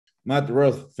Matt,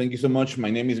 Roth, thank you so much.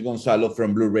 My name is Gonzalo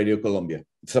from Blu Radio Colombia.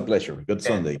 It's a pleasure. Good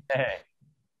Sunday. Hey.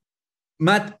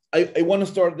 Matt, I want to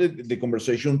start the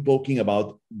conversation talking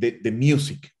about the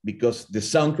music because the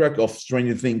soundtrack of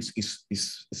Stranger Things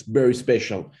is very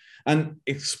special. And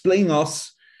explain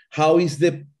us how is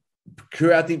the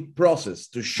creative process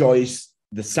to choose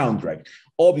the soundtrack.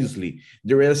 Obviously,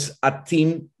 there is a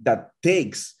team that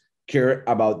takes care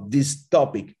about this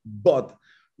topic, but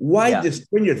why the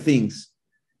Stranger Things,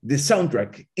 the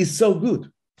soundtrack is so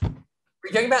good? Are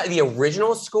you talking about the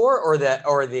original score or the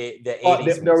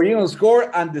 80s? The original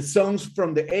score and the songs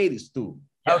from the 80s too.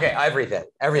 Okay, everything.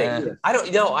 I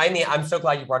don't know. I mean, I'm so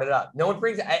glad you brought it up. No one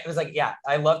brings it. Was like, yeah,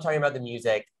 I love talking about the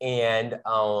music, and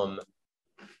I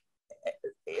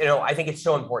think it's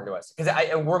so important to us because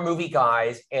we're movie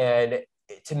guys, and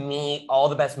to me, all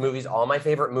the best movies, all my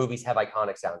favorite movies have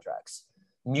iconic soundtracks.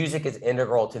 Music is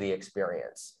integral to the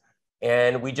experience,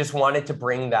 and we just wanted to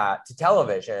bring that to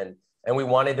television. And we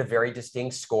wanted a very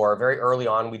distinct score. Very early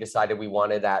on, we decided we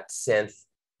wanted that synth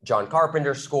John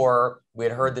Carpenter score. We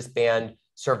had heard this band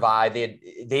survive.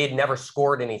 They had never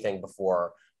scored anything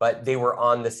before, but they were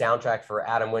on the soundtrack for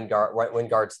Adam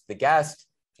Wingard's The Guest.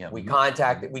 Yeah. We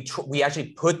contacted, we actually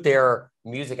put their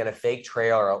music in a fake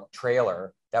trailer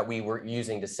that we were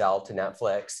using to sell to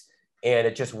Netflix. And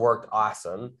it just worked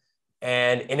awesome.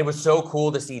 And it was so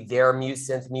cool to see their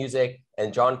synth music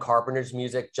and John Carpenter's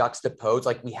music juxtaposed.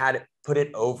 Like we had it put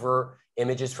it over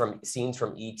images from scenes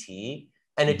from E.T.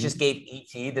 and it just gave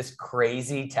E.T. this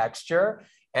crazy texture.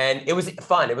 And it was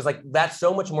fun. It was like, that's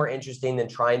so much more interesting than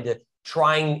trying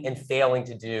and failing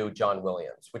to do John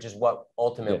Williams, which is what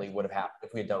ultimately would have happened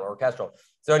if we had done orchestral.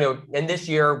 So and this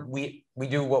year we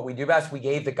do what we do best. We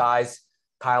gave the guys,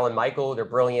 Kyle and Michael, they're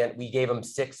brilliant. We gave them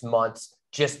 6 months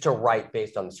just to write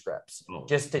based on the scripts,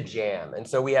 just to jam. And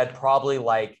so we had probably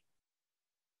like,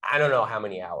 I don't know how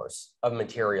many hours of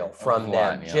material from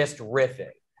them, just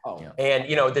riffing. And,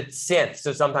 the synth.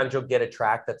 So sometimes you'll get a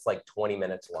track that's like 20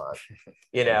 minutes long,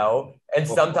 and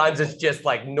sometimes it's just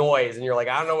like noise and you're like,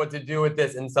 I don't know what to do with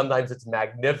this. And sometimes it's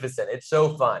magnificent. It's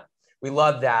so fun. We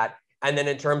love that. And then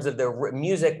in terms of the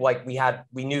music, like we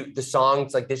knew the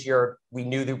songs, like this year, we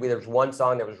knew that there was one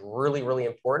song that was really, really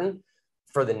important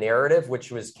for the narrative,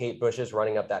 which was Kate Bush's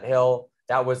Running Up That Hill.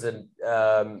 That was a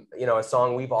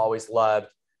song we've always loved.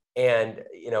 And,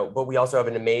 but we also have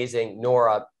an amazing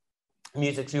Nora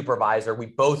music supervisor. We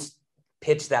both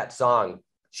pitched that song.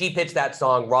 She pitched that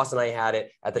song. Ross and I had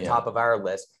it at the top of our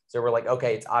list. So we're like,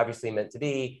 okay, it's obviously meant to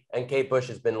be. And Kate Bush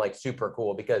has been like super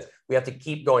cool because we have to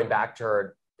keep going back to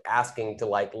her, asking to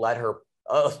like, let her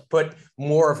put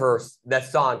more of that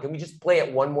song. Can we just play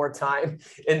it one more time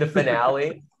in the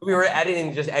finale? We were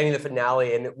editing the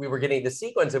finale and we were getting the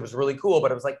sequence. It was really cool, but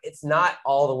it was like, it's not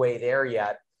all the way there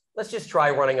yet. Let's just try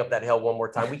Running Up That Hill one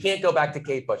more time. We can't go back to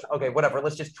Kate Bush. Okay, whatever.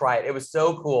 Let's just try it. It was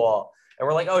so cool. And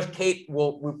we're like, oh, Kate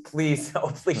will please,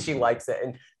 hopefully she likes it.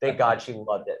 And thank God she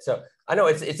loved it. So I know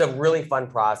it's a really fun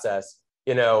process,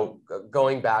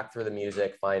 going back through the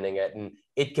music, finding it. And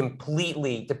it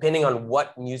completely, depending on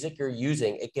what music you're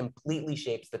using, it completely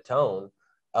shapes the tone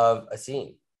of a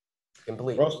scene.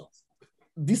 Completely. Ross,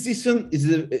 this season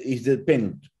is the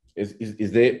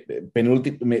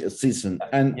penultimate season.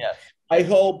 And I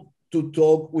hope to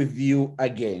talk with you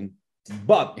again.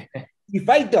 But if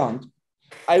I don't,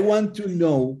 I want to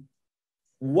know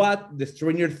what the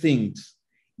Stranger Things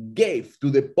gave to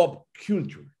the pop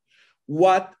culture,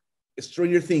 what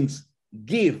Stranger Things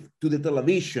give to the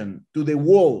television, to the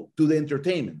world, to the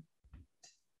entertainment.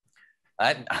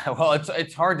 Well,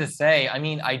 it's hard to say. I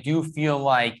mean, I do feel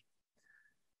like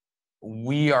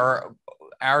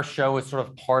our show is sort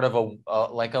of part of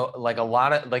a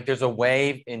lot of there's a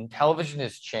wave in television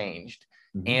has changed.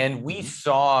 And we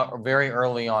saw very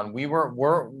early on,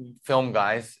 we're film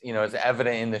guys, as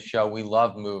evident in the show, we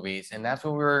love movies and that's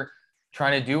what we were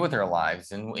trying to do with our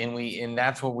lives. And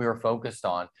that's what we were focused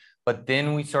on. But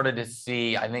then we started to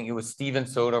see, I think it was Steven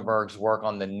Soderbergh's work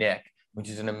on The Knick, which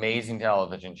is an amazing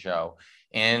television show.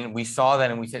 And we saw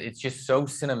that and we said, it's just so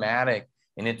cinematic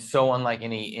and it's so unlike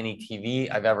any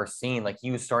TV I've ever seen. Like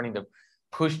he was starting to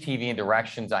push TV in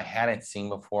directions I hadn't seen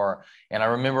before. And I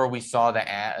remember we saw the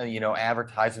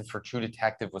advertisements for True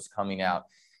Detective was coming out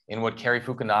and what Cary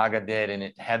Fukunaga did. And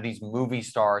it had these movie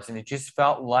stars and it just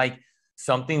felt like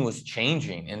something was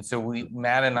changing. And so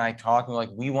Matt and I talking like,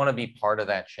 we want to be part of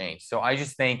that change. So I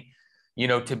just think,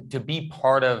 to be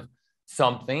part of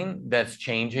something that's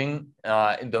changing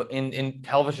in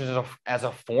television as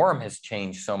a form has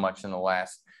changed so much in the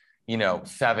last,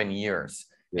 7 years.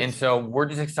 Yes. And so we're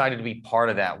just excited to be part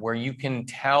of that, where you can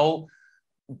tell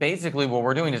basically what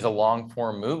we're doing is a long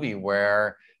form movie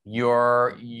where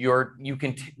you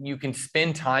can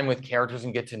spend time with characters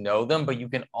and get to know them, but you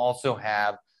can also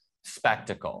have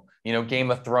spectacle. You know,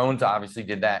 Game of Thrones obviously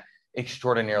did that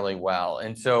extraordinarily well,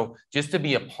 and so just to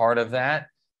be a part of that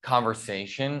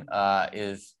conversation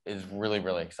is really,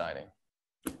 really exciting.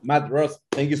 Matt, Ross,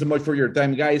 thank you so much for your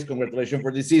time, guys. Congratulations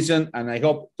for this season, and I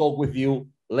hope to talk with you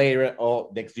later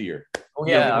or next year. Oh,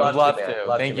 yeah, I would love to.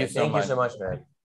 Love Thank you so much. Thank you so much, man.